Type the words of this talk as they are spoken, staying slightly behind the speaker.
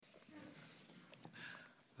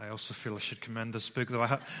I also feel I should commend this book,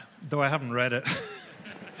 though I haven't read it.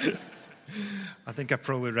 I think I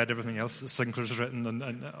probably read everything else that Sinclair's written,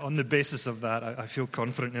 and on the basis of that, I feel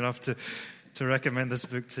confident enough to recommend this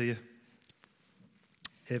book to you.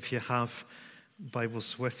 If you have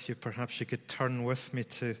Bibles with you, perhaps you could turn with me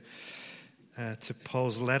to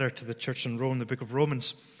Paul's letter to the church in Rome, the book of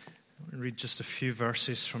Romans. I'll read just a few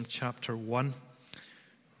verses from chapter 1,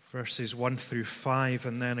 verses 1 through 5,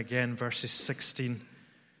 and then again verses 16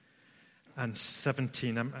 and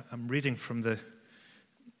 17. I'm reading from the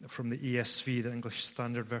ESV, the English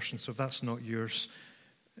Standard Version, so if that's not yours,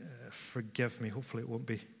 forgive me. Hopefully it won't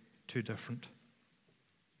be too different.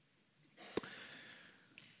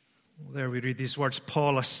 There we read these words: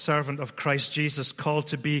 Paul, a servant of Christ Jesus, called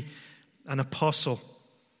to be an apostle,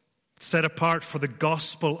 set apart for the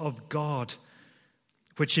gospel of God,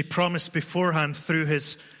 which he promised beforehand through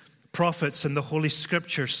his prophets in the Holy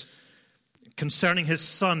Scriptures, concerning his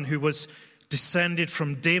Son, who was descended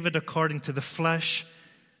from David according to the flesh,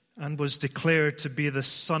 and was declared to be the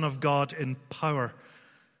Son of God in power,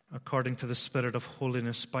 according to the Spirit of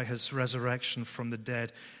holiness, by his resurrection from the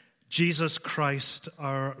dead, Jesus Christ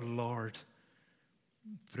our Lord,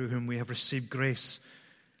 through whom we have received grace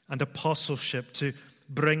and apostleship to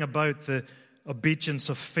bring about the obedience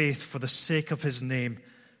of faith for the sake of his name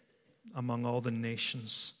among all the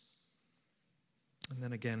nations. And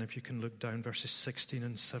then again, if you can look down, verses 16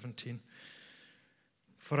 and 17.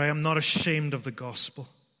 For I am not ashamed of the gospel,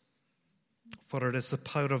 for it is the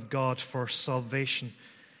power of God for salvation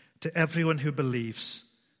to everyone who believes,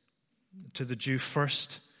 to the Jew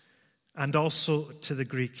first, and also to the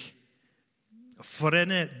Greek. For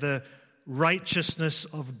in it the righteousness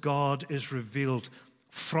of God is revealed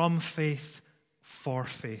from faith for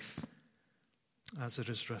faith. As it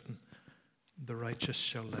is written, the righteous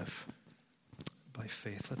shall live by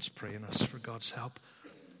faith. Let's pray and ask for God's help.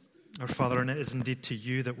 Our Father, and it is indeed to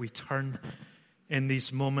you that we turn in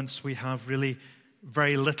these moments. We have really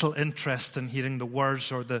very little interest in hearing the words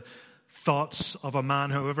or the thoughts of a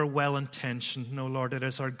man, however well-intentioned. No, Lord, it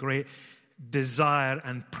is our great desire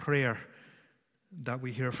and prayer that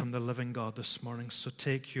we hear from the living God this morning. So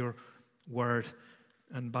take your word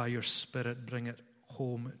and by your Spirit bring it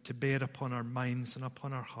home to bear upon our minds and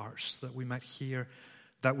upon our hearts, that we might hear,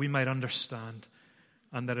 that we might understand,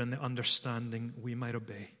 and that in the understanding we might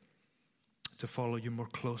obey, to follow you more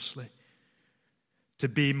closely, to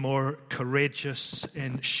be more courageous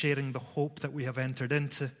in sharing the hope that we have entered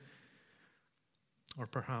into, or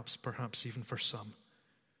perhaps even for some,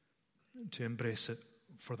 to embrace it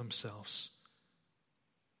for themselves.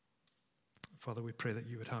 Father, we pray that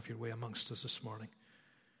you would have your way amongst us this morning,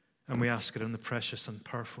 and we ask it in the precious and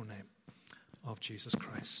powerful name of Jesus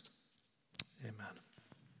Christ. Amen.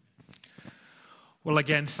 Well,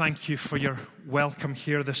 again, thank you for your welcome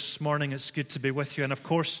here this morning. It's good to be with you. And of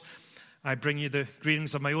course, I bring you the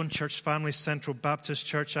greetings of my own church family, Central Baptist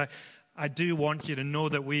Church. I do want you to know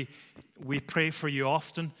that we pray for you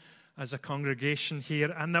often as a congregation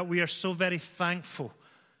here, and that we are so very thankful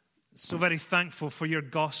for your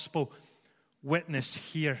gospel witness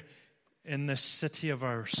here in this city of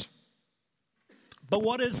ours. But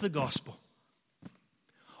what is the gospel?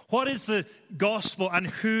 What is the gospel and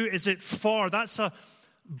who is it for? That's a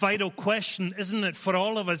vital question, isn't it, for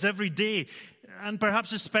all of us every day, and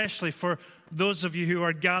perhaps especially for those of you who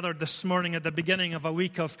are gathered this morning at the beginning of a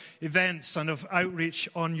week of events and of outreach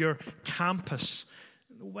on your campus.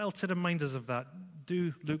 Well, to remind us of that,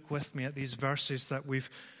 do look with me at these verses that we've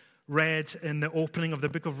read in the opening of the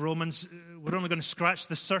book of Romans. We're only going to scratch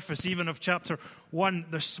the surface even of chapter 1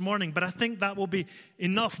 this morning, but I think that will be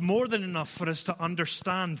enough, more than enough, for us to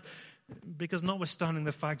understand, because notwithstanding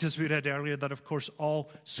the fact, as we read earlier, that of course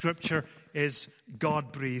all Scripture is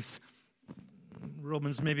God-breathed,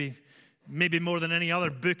 Romans maybe more than any other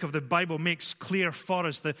book of the Bible makes clear for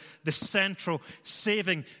us the central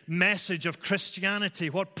saving message of Christianity,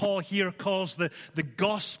 what Paul here calls the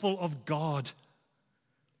gospel of God.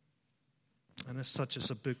 And as such,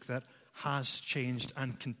 it's a book that has changed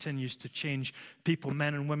and continues to change people,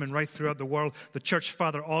 men and women, right throughout the world. The church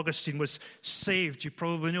father Augustine was saved, you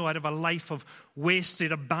probably know, out of a life of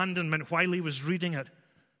wasted abandonment while he was reading it.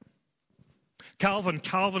 Calvin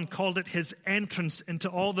called it his entrance into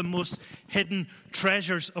all the most hidden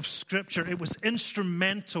treasures of Scripture. It was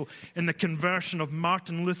instrumental in the conversion of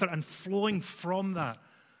Martin Luther, and flowing from that,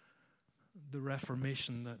 the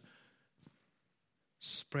Reformation that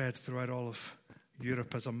spread throughout all of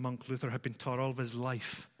Europe as a monk. Luther had been taught all of his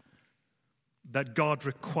life that God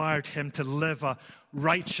required him to live a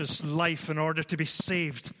righteous life in order to be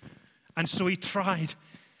saved. And so he tried.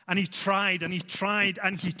 And he tried, and he tried,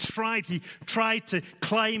 and he tried. He tried to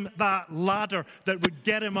climb that ladder that would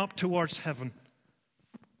get him up towards heaven.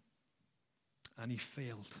 And he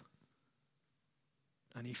failed.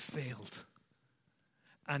 And he failed.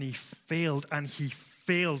 And he failed, and he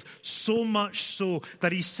failed. So much so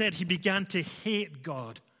that he said he began to hate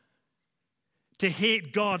God. To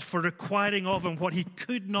hate God for requiring of him what he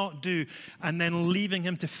could not do and then leaving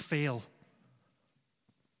him to fail.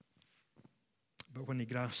 But when he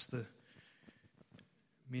grasped the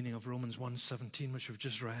meaning of Romans 1:17, which we've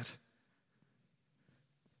just read,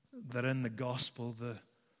 that in the gospel the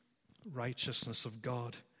righteousness of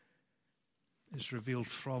God is revealed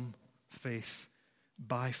from faith,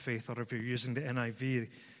 by faith, or if you're using the NIV,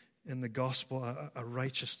 in the gospel, a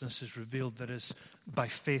righteousness is revealed that is by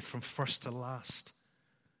faith from first to last.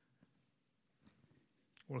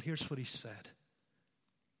 Well, here's what he said.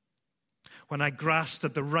 When I grasped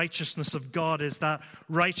that the righteousness of God is that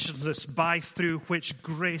righteousness by through which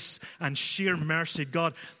grace and sheer mercy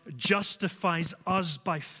God justifies us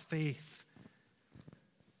by faith.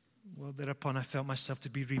 Well, thereupon I felt myself to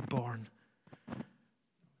be reborn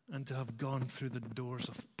and to have gone through the doors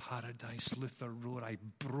of paradise. Luther wrote, I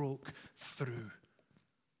broke through.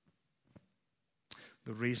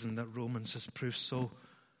 The reason that Romans has proved so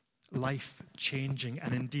life-changing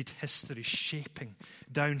and indeed history-shaping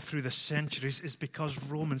down through the centuries is because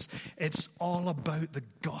Romans, it's all about the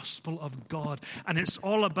gospel of God, and it's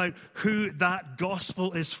all about who that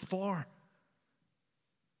gospel is for.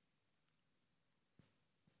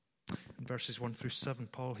 In verses 1 through 7,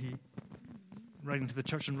 Paul, writing to the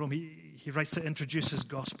church in Rome, he writes to introduce his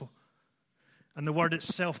gospel. And the word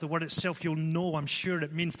itself, you'll know, I'm sure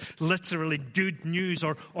it means literally good news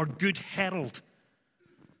or good herald.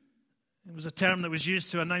 It was a term that was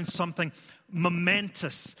used to announce something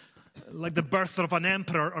momentous, like the birth of an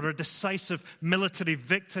emperor or a decisive military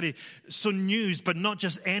victory. So news, but not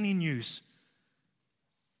just any news.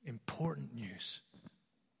 Important news.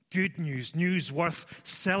 Good news. News worth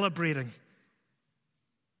celebrating.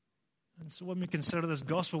 And so when we consider this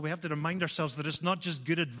gospel, we have to remind ourselves that it's not just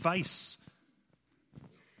good advice.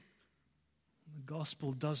 The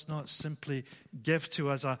gospel does not simply give to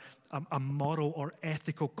us a moral or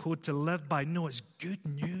ethical code to live by. No, it's good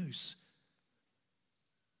news.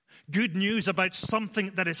 Good news about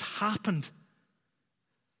something that has happened.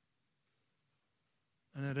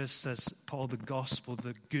 And it is, says Paul, the gospel,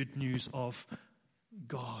 the good news of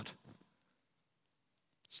God.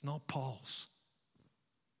 It's not Paul's.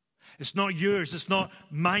 It's not yours. It's not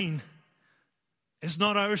mine. It's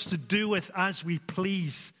not ours to do with as we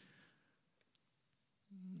please.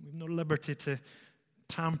 We've no liberty to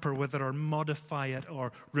tamper with it or modify it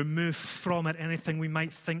or remove from it anything we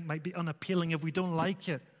might think might be unappealing if we don't like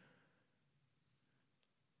it.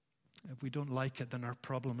 If we don't like it, then our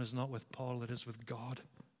problem is not with Paul, it is with God.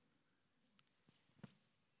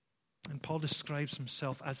 And Paul describes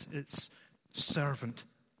himself as its servant,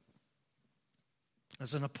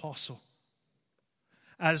 as an apostle,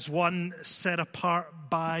 as one set apart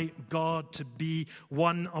by God to be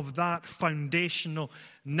one of that foundational,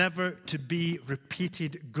 never to be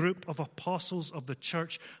repeated group of apostles of the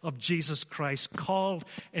church of Jesus Christ, called,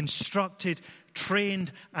 instructed,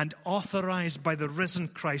 trained, and authorized by the risen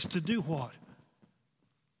Christ to do what?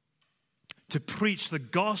 To preach the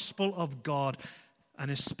gospel of God, and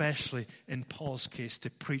especially in Paul's case, to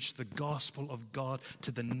preach the gospel of God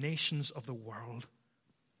to the nations of the world.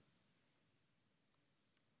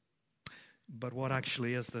 But what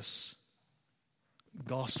actually is this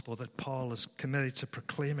gospel that Paul is committed to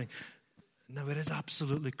proclaiming? Now, it is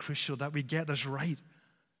absolutely crucial that we get this right.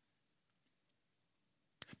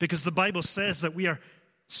 Because the Bible says that we are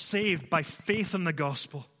saved by faith in the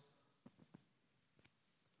gospel.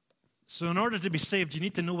 So in order to be saved, you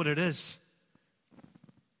need to know what it is.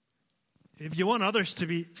 If you want others to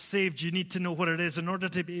be saved, you need to know what it is in order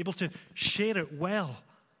to be able to share it well.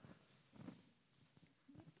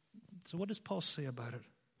 So what does Paul say about it?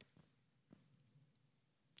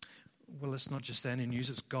 Well, it's not just any news,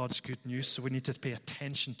 it's God's good news, so we need to pay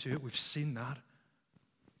attention to it. We've seen that.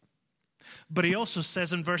 But he also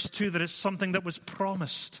says in verse 2 that it's something that was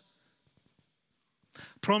promised.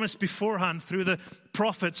 Promised beforehand through the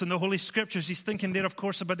prophets and the Holy Scriptures. He's thinking there, of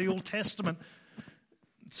course, about the Old Testament.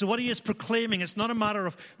 So what he is proclaiming, it's not a matter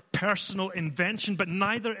of personal invention, but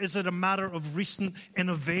neither is it a matter of recent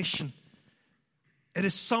innovation. It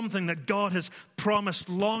is something that God has promised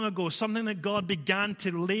long ago, something that God began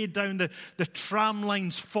to lay down the tram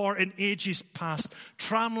lines for in ages past.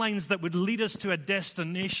 Tram lines that would lead us to a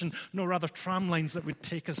destination, no, rather tram lines that would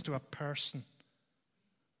take us to a person.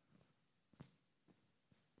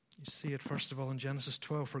 You see it, first of all, in Genesis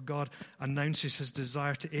 12, where God announces his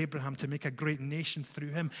desire to Abraham to make a great nation through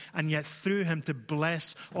him, and yet through him to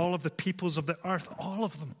bless all of the peoples of the earth, all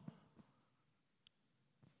of them.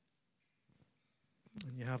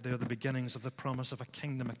 And you have there the beginnings of the promise of a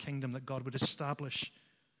kingdom that God would establish.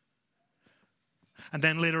 And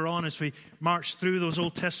then later on, as we march through those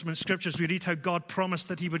Old Testament scriptures, we read how God promised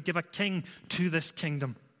that he would give a king to this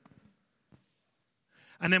kingdom.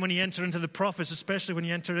 And then when you enter into the prophets, especially when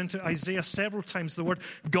you enter into Isaiah, several times the word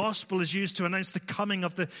gospel is used to announce the coming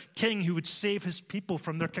of the king who would save his people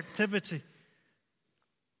from their captivity.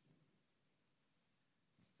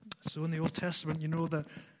 So in the Old Testament, you know that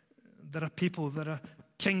a people, that a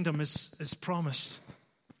kingdom is promised,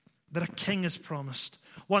 that a king is promised,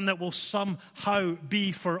 one that will somehow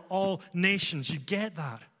be for all nations. You get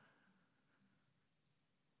that.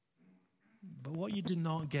 But what you do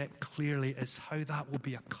not get clearly is how that will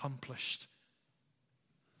be accomplished.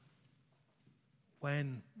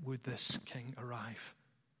 When would this king arrive?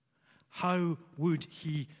 How would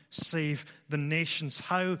he save the nations?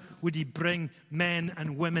 How would he bring men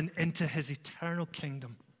and women into his eternal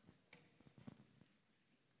kingdom?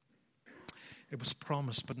 It was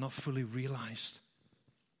promised but not fully realized.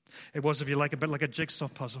 It was, if you like, a bit like a jigsaw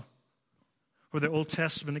puzzle, where the Old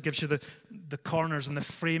Testament, it gives you the corners and the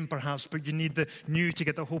frame perhaps, but you need the new to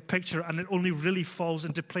get the whole picture, and it only really falls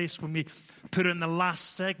into place when we put it in the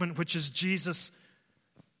last segment, which is Jesus.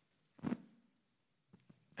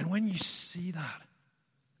 And when you see that,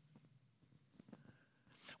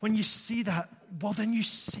 well, then you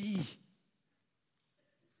see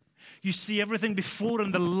everything before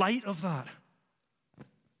in the light of that.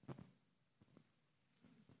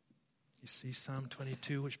 You see Psalm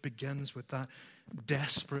 22, which begins with that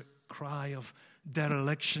desperate cry of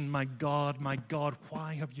dereliction. My God,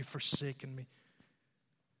 why have you forsaken me?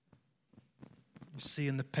 You see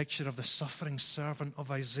in the picture of the suffering servant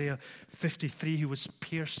of Isaiah 53, who was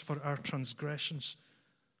pierced for our transgressions.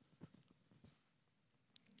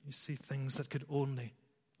 You see things that could only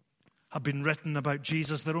have been written about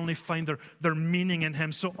Jesus, that only find their meaning in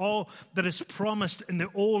him. So all that is promised in the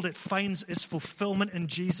old, it finds its fulfillment in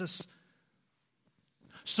Jesus.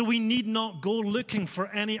 So we need not go looking for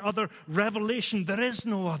any other revelation. There is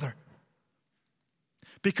no other.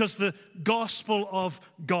 Because the gospel of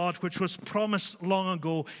God, which was promised long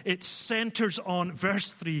ago, it centers on,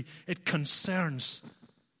 verse 3, it concerns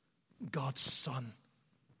God's Son.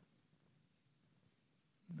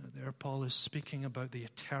 Now there Paul is speaking about the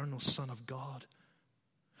eternal Son of God,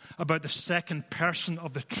 about the second person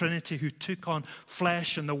of the Trinity who took on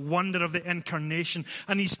flesh and the wonder of the incarnation.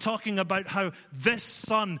 And he's talking about how this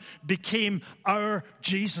Son became our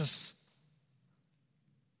Jesus.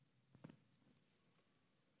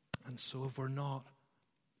 And so if we're not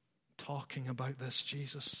talking about this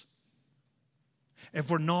Jesus,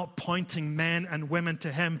 if we're not pointing men and women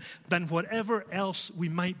to him, then whatever else we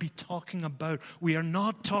might be talking about, we are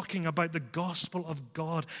not talking about the gospel of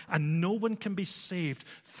God, and no one can be saved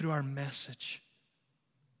through our message.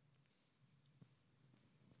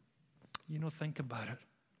 You know, think about it.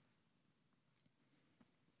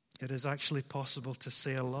 It is actually possible to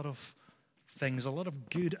say a lot of things, a lot of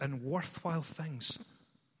good and worthwhile things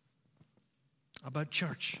about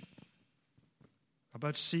church,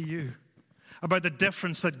 about CU, about the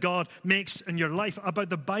difference that God makes in your life, about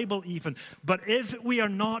the Bible even. But if we are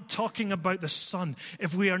not talking about the Son,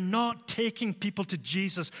 if we are not taking people to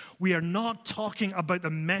Jesus, we are not talking about the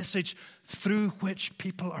message through which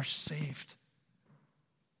people are saved.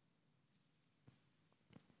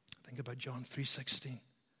 Think about John 3:16.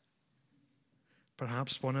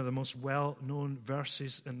 Perhaps one of the most well-known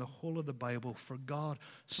verses in the whole of the Bible. For God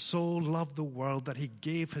so loved the world that he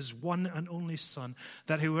gave his one and only Son,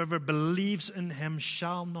 that whoever believes in him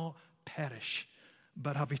shall not perish,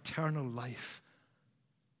 but have eternal life.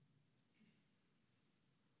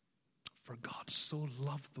 For God so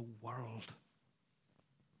loved the world.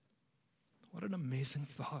 What an amazing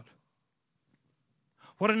thought.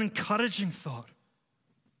 What an encouraging thought.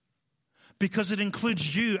 Because it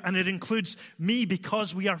includes you and it includes me,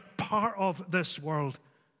 because we are part of this world.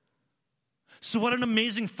 So what an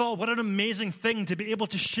amazing thought, what an amazing thing to be able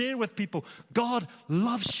to share with people. God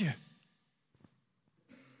loves you.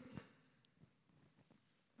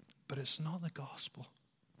 But it's not the gospel.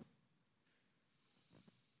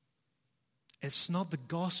 It's not the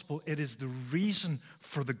gospel, it is the reason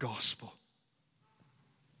for the gospel.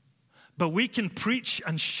 But we can preach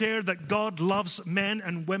and share that God loves men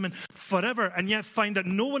and women forever, and yet find that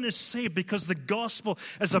no one is saved, because the gospel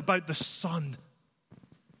is about the Son.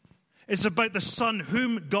 It's about the Son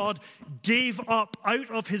whom God gave up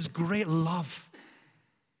out of his great love.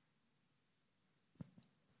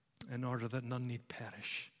 in order that none need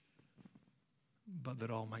perish, but that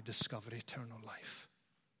all might discover eternal life.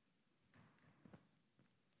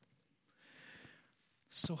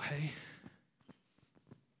 So, hey,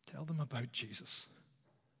 tell them about Jesus.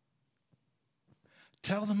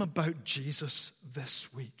 Tell them about Jesus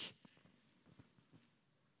this week.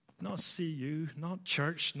 Not CU, not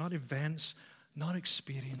church, not events, not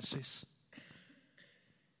experiences.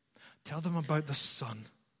 Tell them about the Son.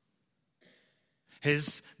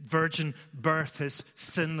 His virgin birth, his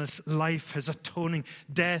sinless life, his atoning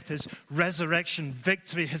death, his resurrection,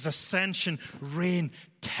 victory, his ascension, reign.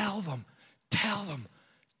 Tell them, tell them,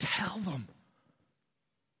 tell them.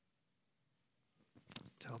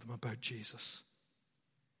 Tell them about Jesus.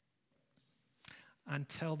 And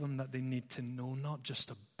tell them that they need to know not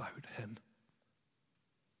just about him,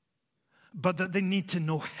 but that they need to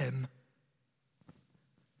know him.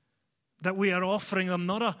 That we are offering them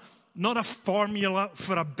not a formula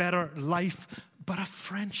for a better life, but a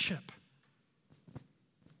friendship.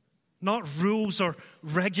 Not rules or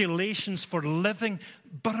regulations for living,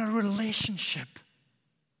 but a relationship.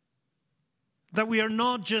 That we are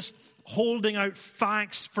not just holding out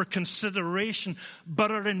facts for consideration,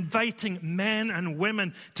 but are inviting men and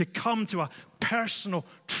women to come to a personal,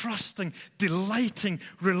 trusting, delighting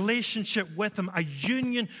relationship with him, a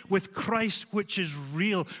union with Christ which is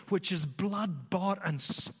real, which is blood-bought and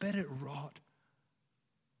spirit-wrought.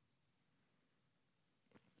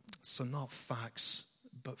 So not facts,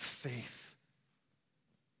 but faith,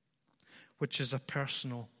 which is a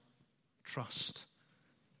personal trust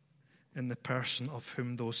in the person of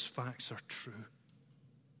whom those facts are true.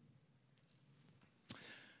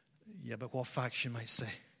 Yeah, but what facts, you might say?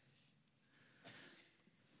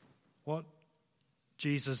 What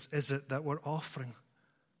Jesus is it that we're offering?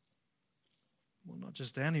 Well, not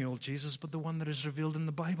just any old Jesus, but the one that is revealed in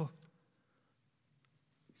the Bible.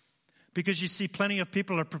 Because you see, plenty of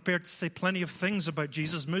people are prepared to say plenty of things about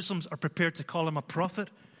Jesus. Muslims are prepared to call him a prophet.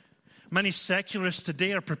 Many secularists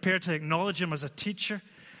today are prepared to acknowledge him as a teacher.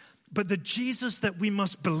 But the Jesus that we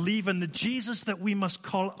must believe in, the Jesus that we must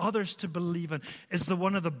call others to believe in, is the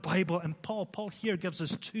one of the Bible. And Paul here gives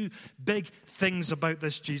us two big things about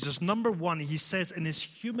this Jesus. Number one, he says in his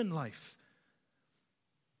human life,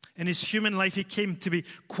 he came to be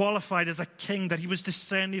qualified as a king, that he was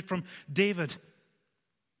descended from David.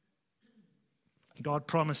 God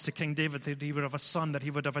promised to King David that he would have a son, that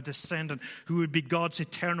he would have a descendant who would be God's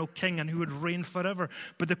eternal king and who would reign forever.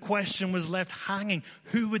 But the question was left hanging.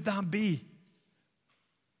 Who would that be?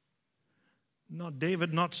 Not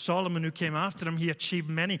David, not Solomon who came after him. He achieved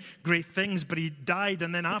many great things, but he died,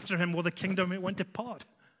 and then after him, well, the kingdom went to pot.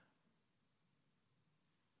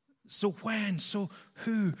 So when? So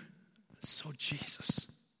who? So Jesus.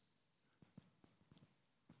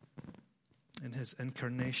 In his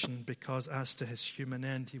incarnation, because as to his human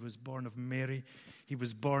end, he was born of Mary, he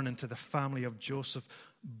was born into the family of Joseph,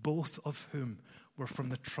 both of whom were from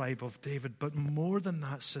the tribe of David. But more than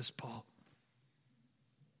that, says Paul,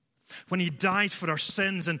 when he died for our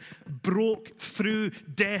sins and broke through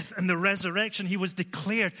death and the resurrection, he was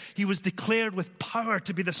declared with power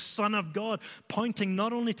to be the Son of God, pointing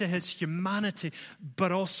not only to his humanity,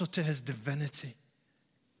 but also to his divinity.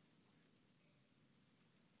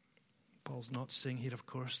 Paul's not saying here, of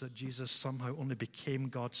course, that Jesus somehow only became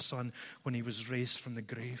God's Son when he was raised from the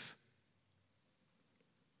grave.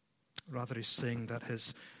 Rather, he's saying that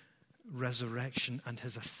his resurrection and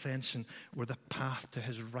his ascension were the path to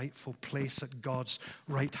his rightful place at God's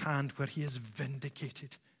right hand, where he is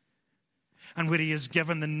vindicated and where he is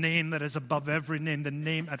given the name that is above every name, the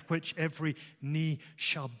name at which every knee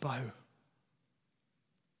shall bow.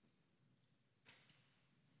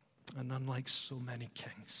 And unlike so many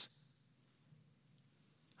kings,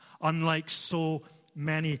 unlike so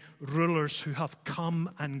many rulers who have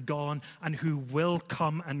come and gone and who will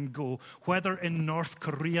come and go, whether in North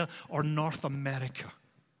Korea or North America,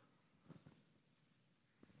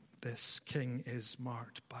 this king is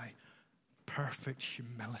marked by perfect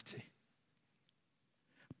humility,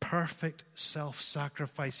 perfect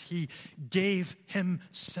self-sacrifice. He gave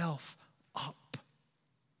himself up.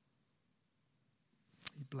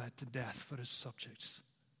 He bled to death for his subjects.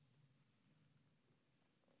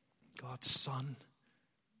 God's Son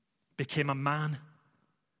became a man,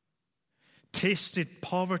 tasted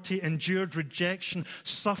poverty, endured rejection,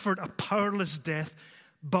 suffered a powerless death,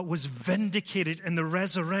 but was vindicated in the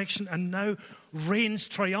resurrection and now reigns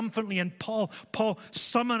triumphantly. And Paul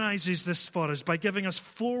summarizes this for us by giving us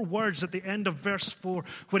 4 words at the end of verse 4,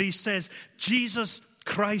 where he says, Jesus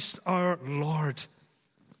Christ our Lord.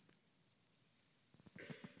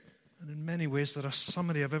 And in many ways, they're a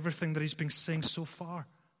summary of everything that he's been saying so far.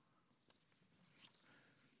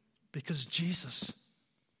 Because Jesus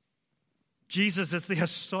is the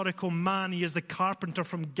historical man. He is the carpenter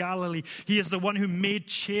from Galilee. He is the one who made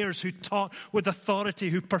chairs, who taught with authority,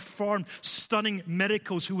 who performed stunning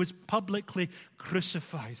miracles, who was publicly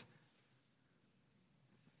crucified.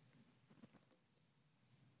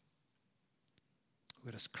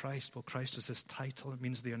 Whereas Christ, well, Christ is his title. It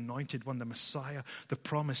means the anointed one, the Messiah, the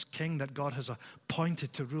promised king that God has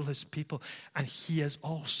appointed to rule his people. And he is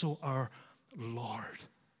also our Lord,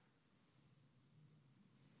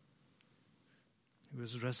 who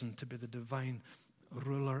is risen to be the divine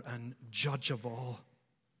ruler and judge of all.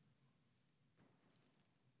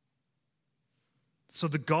 So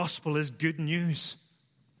the gospel is good news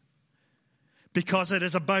because it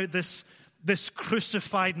is about this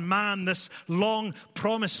crucified man, this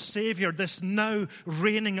long-promised Savior, this now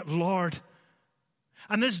reigning Lord.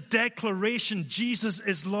 And this declaration, Jesus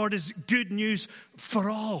is Lord, is good news for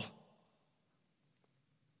all.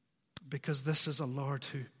 Because this is a Lord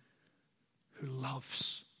who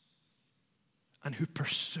loves and who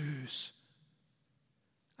pursues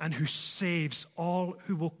and who saves all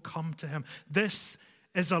who will come to him. This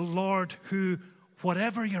is a Lord who,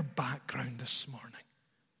 whatever your background this morning,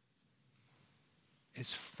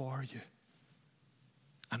 is for you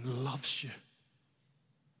and loves you.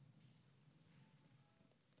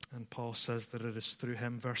 And Paul says that it is through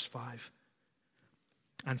him, verse 5,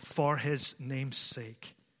 and for his name's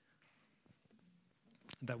sake,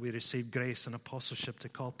 that we receive grace and apostleship to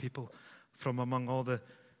call people from among all the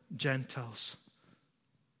Gentiles,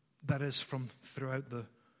 that is, from throughout the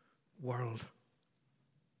world,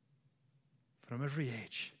 from every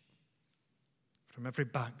age, from every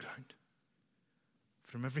background,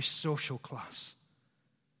 from every social class,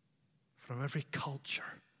 from every culture.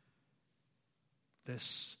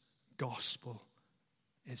 This gospel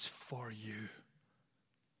is for you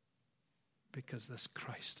because this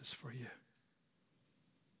Christ is for you.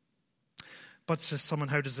 But says someone,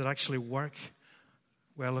 how does it actually work?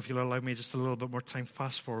 Well, if you'll allow me just a little bit more time,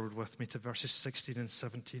 fast forward with me to verses 16 and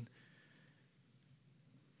 17.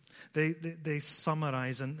 They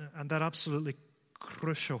summarize, and they're absolutely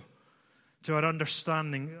crucial to our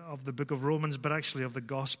understanding of the book of Romans, but actually of the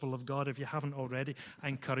gospel of God. If you haven't already, I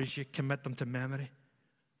encourage you, commit them to memory.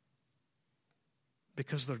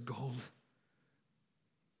 Because they're gold.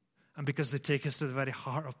 And because they take us to the very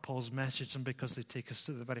heart of Paul's message, and because they take us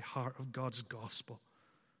to the very heart of God's gospel.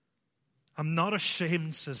 I'm not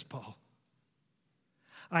ashamed, says Paul.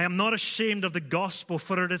 I am not ashamed of the gospel,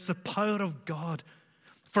 for it is the power of God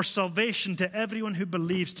for salvation to everyone who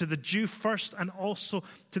believes, to the Jew first and also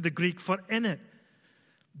to the Greek. For in it,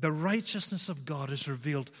 the righteousness of God is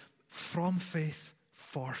revealed from faith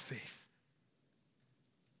for faith.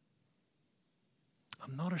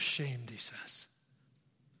 I'm not ashamed, he says.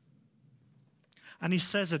 And he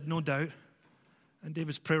says it, no doubt, and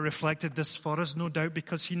David's prayer reflected this for us, no doubt,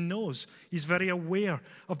 because he knows, he's very aware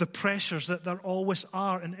of the pressures that there always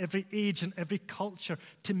are in every age and every culture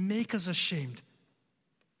to make us ashamed.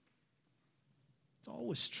 It's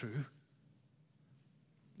always true.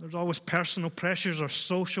 There's always personal pressures or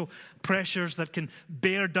social pressures that can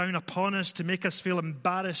bear down upon us to make us feel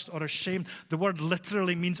embarrassed or ashamed. The word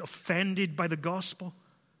literally means offended by the gospel.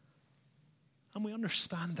 And we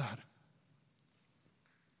understand that.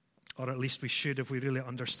 Or at least we should if we really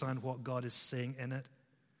understand what God is saying in it.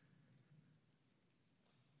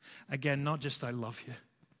 Again, not just I love you.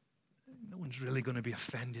 No one's really going to be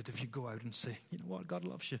offended if you go out and say, you know what, God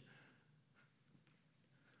loves you.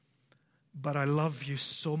 But I love you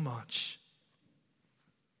so much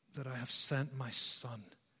that I have sent my Son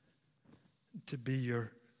to be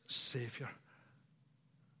your Savior.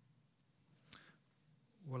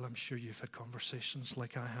 Well, I'm sure you've had conversations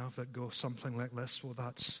like I have that go something like this. Well,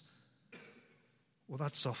 that's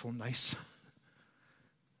awful nice.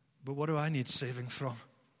 But what do I need saving from?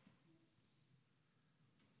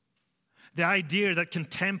 The idea that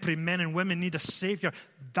contemporary men and women need a Savior,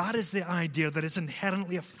 that is the idea that is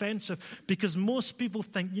inherently offensive, because most people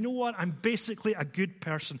think, you know what, I'm basically a good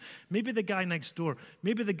person. Maybe the guy next door,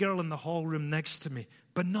 maybe the girl in the hall room next to me,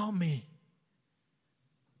 but not me.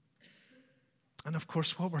 And of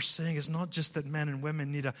course, what we're saying is not just that men and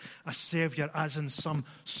women need a Savior as in some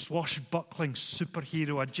swashbuckling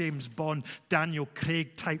superhero, a James Bond, Daniel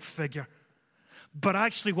Craig type figure. But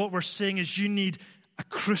actually what we're saying is you need a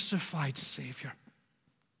crucified Savior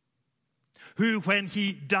who, when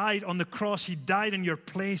he died on the cross, he died in your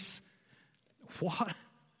place. What?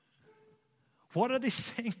 What are they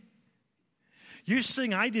saying? You're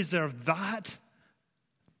saying I deserve that?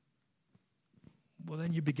 Well,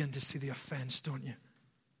 then you begin to see the offense, don't you?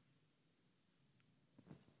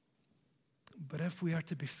 But if we are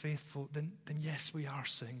to be faithful, then yes, we are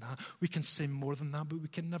saying that. We can say more than that, but we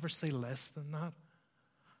can never say less than that.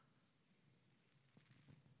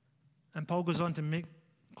 And Paul goes on to make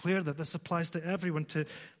clear that this applies to everyone, to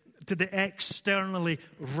the externally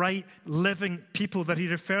right living people that he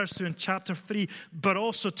refers to in chapter 3, but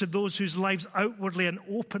also to those whose lives outwardly and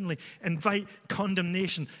openly invite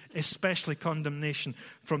condemnation, especially condemnation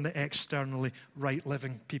from the externally right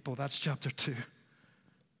living people. That's chapter 2.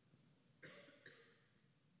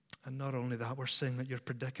 And not only that, we're saying that your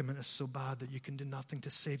predicament is so bad that you can do nothing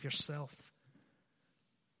to save yourself.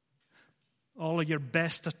 All of your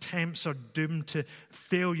best attempts are doomed to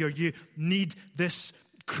failure. You need this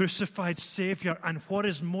crucified Savior. And what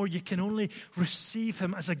is more, you can only receive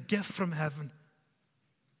him as a gift from heaven.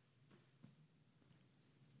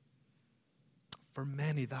 For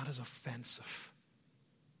many, that is offensive.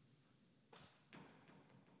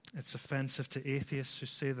 It's offensive to atheists who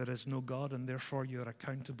say there is no God and therefore you are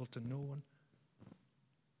accountable to no one.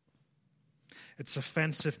 It's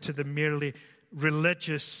offensive to the merely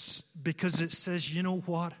religious because it says, you know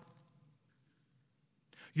what?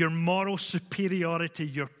 Your moral superiority,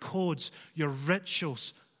 your codes, your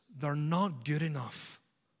rituals, they're not good enough.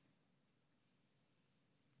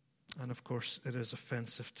 And of course, it is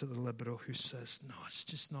offensive to the liberal who says, no, it's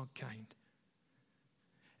just not kind.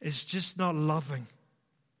 It's just not loving.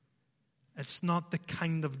 It's not the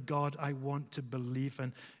kind of God I want to believe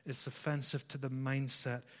in. It's offensive to the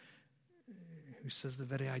mindset who says the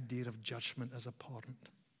very idea of judgment is abhorrent.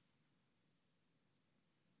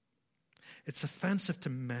 It's offensive to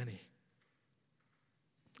many.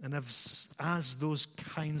 And as those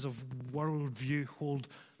kinds of worldview hold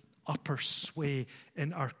upper sway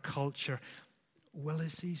in our culture, well,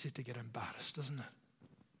 it's easy to get embarrassed, isn't it?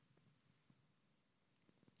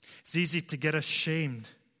 It's easy to get ashamed.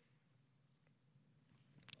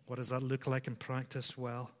 What does that look like in practice?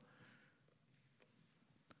 Well,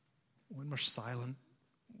 when we're silent,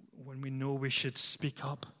 when we know we should speak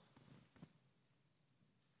up,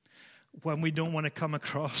 when we don't want to come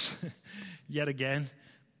across, yet again,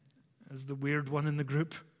 as the weird one in the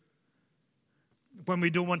group, when we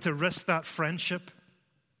don't want to risk that friendship,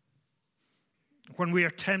 when we are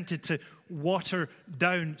tempted to water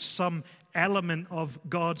down some element of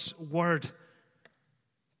God's word,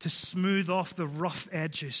 to smooth off the rough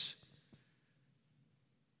edges.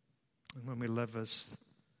 And when we live as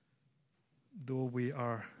though we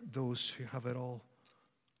are those who have it all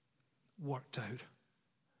worked out,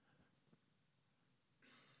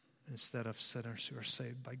 instead of sinners who are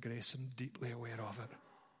saved by grace and deeply aware of it.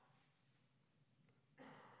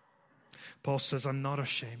 Paul says, I'm not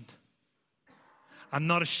ashamed. I'm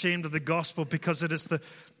not ashamed of the gospel because it is the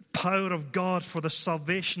power of God for the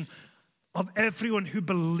salvation of everyone who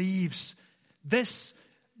believes. This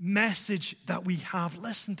message that we have,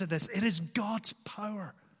 listen to this, it is God's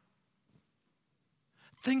power.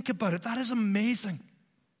 Think about it, that is amazing.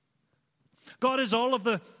 God has all of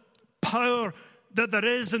the power that there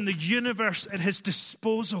is in the universe at his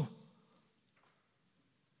disposal.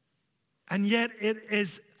 And yet it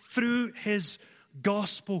is through his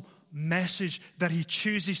gospel message that he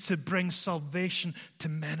chooses to bring salvation to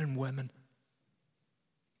men and women.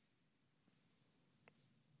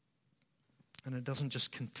 And it doesn't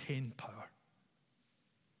just contain power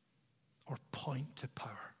or point to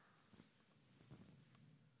power.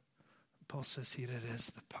 Paul says here it is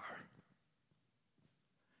the power.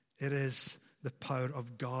 It is the power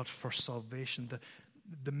of God for salvation,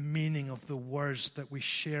 the meaning of the words that we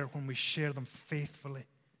share when we share them faithfully.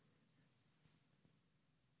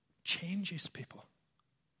 Changes people.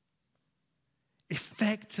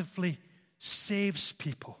 Effectively saves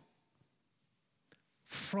people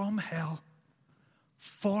from hell,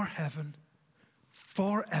 for heaven,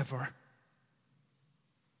 forever,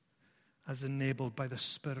 as enabled by the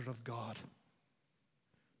Spirit of God.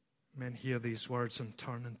 Men hear these words and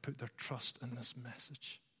turn and put their trust in this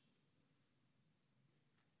message.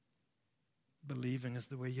 Believing is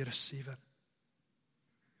the way you receive it.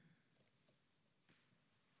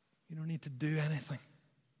 You don't need to do anything.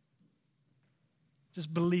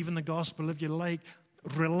 Just believe in the gospel if you like.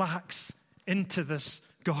 Relax into this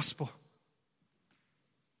gospel.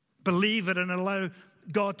 Believe it and allow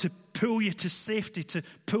God to pull you to safety, to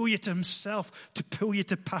pull you to himself, to pull you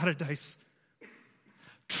to paradise.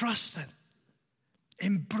 Trust it.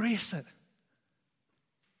 Embrace it.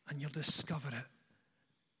 And you'll discover it.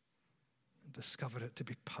 Discover it to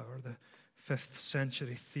be power. The 5th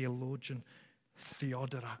century theologian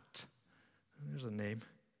Theodorat, there's a name,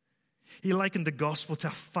 he likened the gospel to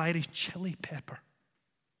a fiery chili pepper.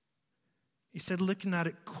 He said, looking at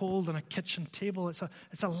it cold on a kitchen table, it's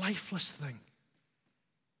a lifeless thing.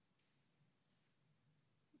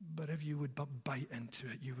 But if you would but bite into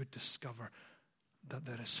it, you would discover that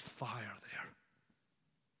there is fire there.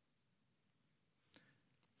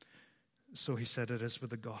 So he said it is with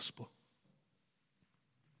the gospel.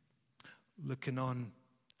 Looking on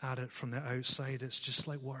at it from the outside, it's just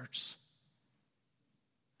like words.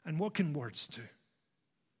 And what can words do?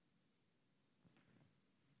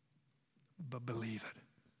 But believe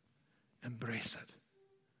it, embrace it,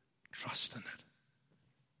 trust in it,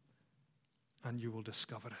 and you will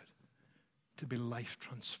discover it to be life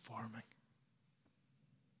transforming.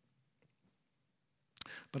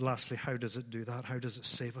 But lastly, how does it do that? How does it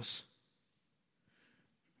save us?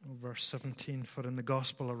 Well, verse 17, for in the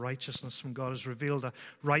gospel a righteousness from God is revealed, a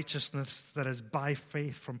righteousness that is by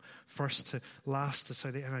faith from first to last, is how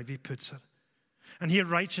the NIV puts it. And here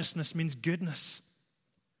righteousness means goodness.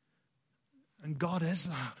 And God is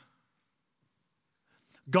that.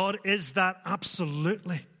 God is that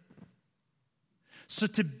absolutely. So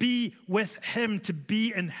to be with him, to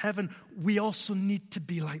be in heaven, we also need to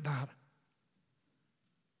be like that.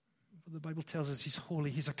 The Bible tells us he's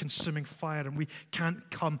holy, he's a consuming fire, and we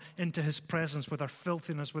can't come into his presence with our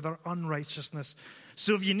filthiness, with our unrighteousness.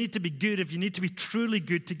 So if you need to be good, if you need to be truly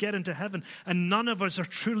good to get into heaven, and none of us are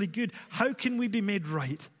truly good, how can we be made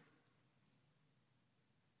right?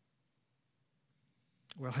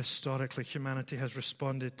 Well, historically, humanity has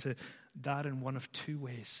responded to that in one of two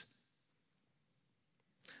ways.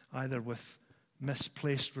 Either with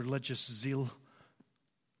misplaced religious zeal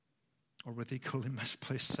or with equally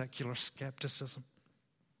misplaced secular skepticism.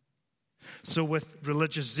 So with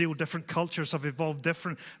religious zeal, different cultures have evolved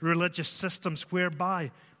different religious systems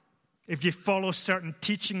whereby if you follow certain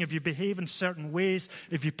teaching, if you behave in certain ways,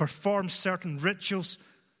 if you perform certain rituals,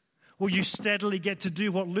 well, you steadily get to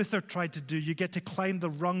do what Luther tried to do. You get to climb the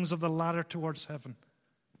rungs of the ladder towards heaven.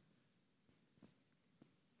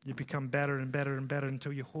 You become better and better and better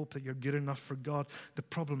until you hope that you're good enough for God. The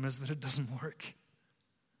problem is that it doesn't work.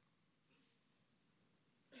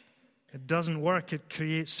 It doesn't work. It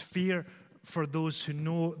creates fear for those who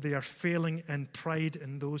know they are failing and pride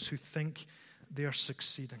in those who think they are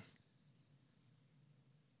succeeding.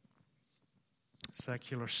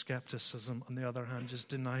 Secular skepticism, on the other hand, just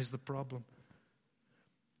denies the problem,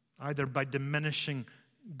 either by diminishing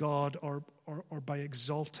God or by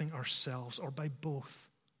exalting ourselves, or by both.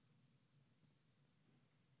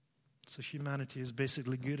 So humanity is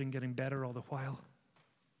basically good and getting better all the while.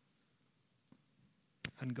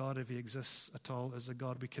 And God, if he exists at all, is a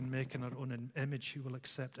God we can make in our own image who will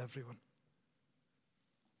accept everyone.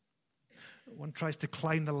 One tries to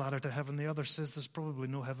climb the ladder to heaven. The other says there's probably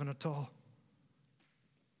no heaven at all.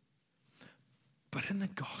 But in the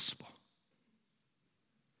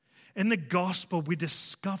gospel, we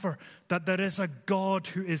discover that there is a God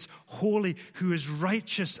who is holy, who is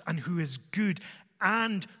righteous, and who is good,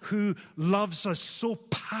 and who loves us so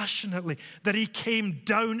passionately that he came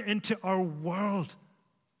down into our world.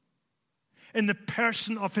 In the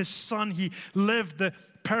person of his Son, he lived the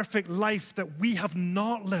perfect life that we have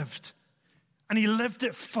not lived. And he lived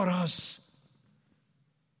it for us.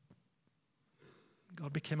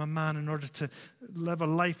 God became a man in order to live a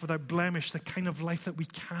life without blemish, the kind of life that we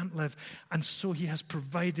can't live. And so he has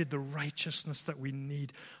provided the righteousness that we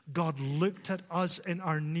need. God looked at us in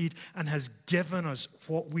our need and has given us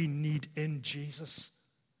what we need in Jesus.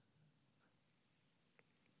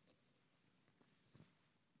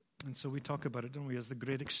 And so we talk about it, don't we, as the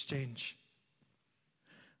great exchange.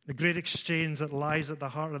 The great exchange that lies at the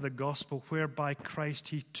heart of the gospel, whereby Christ,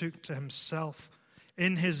 he took to himself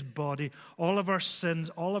in his body all of our sins,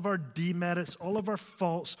 all of our demerits, all of our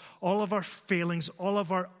faults, all of our failings, all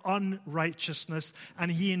of our unrighteousness,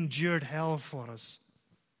 and he endured hell for us.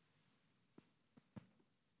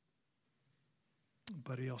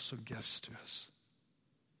 But he also gives to us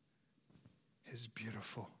his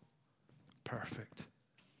beautiful, perfect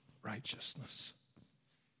righteousness.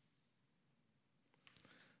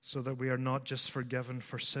 So that we are not just forgiven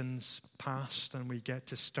for sins past and we get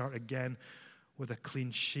to start again with a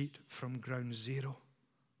clean sheet from ground zero,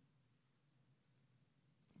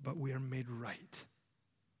 but we are made right.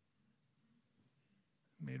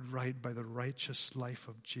 Made right by the righteous life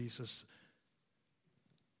of Jesus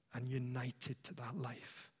and united to that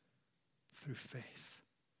life through faith.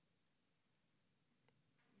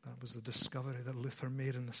 That was the discovery that Luther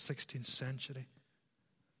made in the 16th century,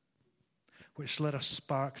 which lit a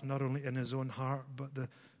spark not only in his own heart, but the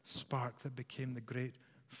spark that became the great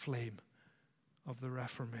flame of the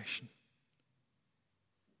Reformation.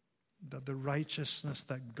 That the righteousness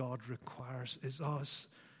that God requires is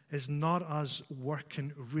not us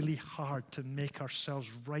working really hard to make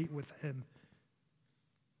ourselves right with him,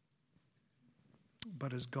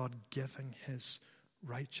 but as God giving his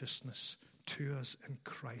righteousness to us in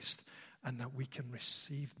Christ, and that we can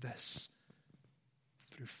receive this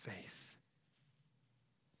through faith.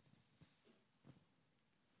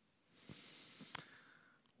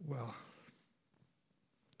 Well,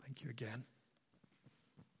 thank you again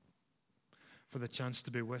for the chance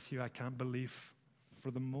to be with you. I can't believe for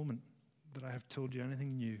the moment that I have told you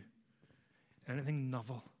anything new, anything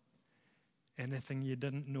novel, anything you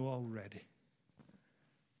didn't know already.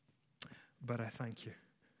 But I thank you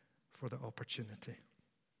for the opportunity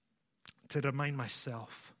to remind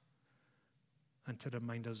myself and to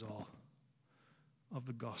remind us all of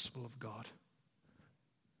the gospel of God,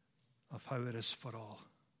 of how it is for all,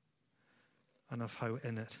 and of how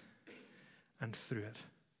in it and through it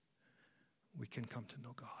we can come to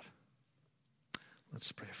know God.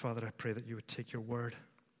 Let's pray. Father, I pray that you would take your word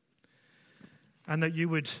and that you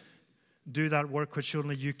would do that work which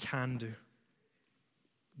only you can do,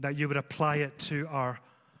 that you would apply it to our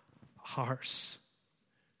hearts,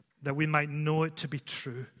 that we might know it to be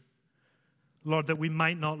true. Lord, that we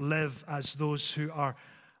might not live as those who are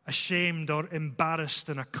ashamed or embarrassed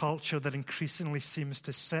in a culture that increasingly seems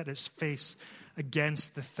to set its face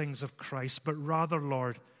against the things of Christ, but rather,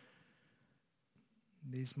 Lord,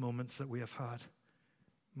 these moments that we have had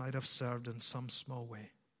might have served in some small way,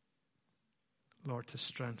 Lord, to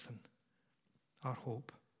strengthen our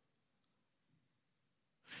hope,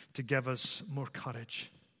 to give us more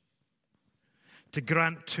courage, to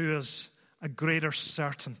grant to us a greater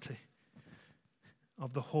certainty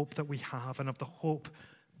of the hope that we have and of the hope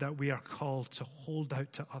that we are called to hold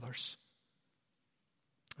out to others.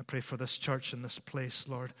 I pray for this church in this place,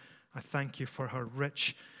 Lord. I thank you for her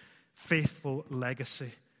rich, faithful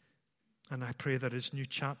legacy. And I pray that as new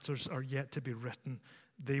chapters are yet to be written,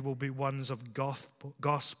 they will be ones of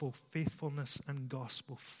gospel faithfulness and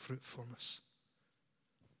gospel fruitfulness.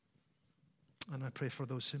 And I pray for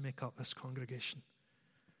those who make up this congregation,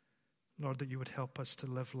 Lord, that you would help us to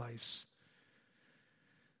live lives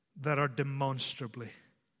that are demonstrably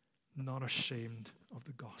not ashamed of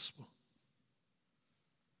the gospel.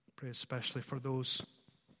 Pray especially for those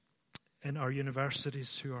in our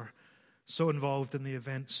universities who are so involved in the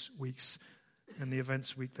events weeks, and the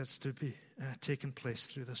events week that's to be taking place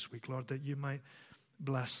through this week, Lord, that you might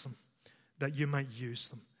bless them, that you might use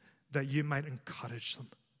them, that you might encourage them,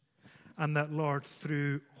 and that, Lord,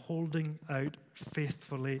 through holding out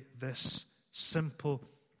faithfully this simple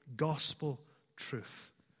gospel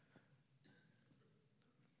truth,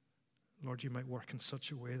 Lord, you might work in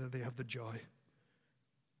such a way that they have the joy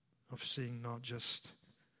of seeing not just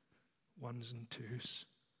ones and twos,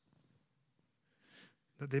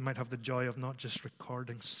 that they might have the joy of not just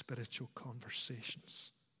recording spiritual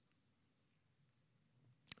conversations,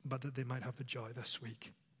 but that they might have the joy this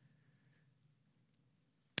week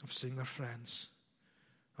of seeing their friends,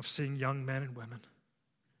 of seeing young men and women,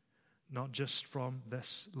 not just from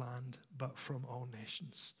this land, but from all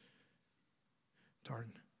nations,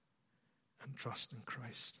 turn and trust in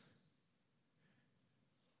Christ.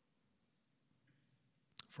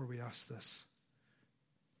 For we ask this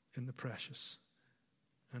in the precious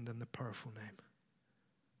and in the powerful name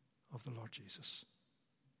of the Lord Jesus.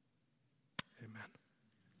 Amen.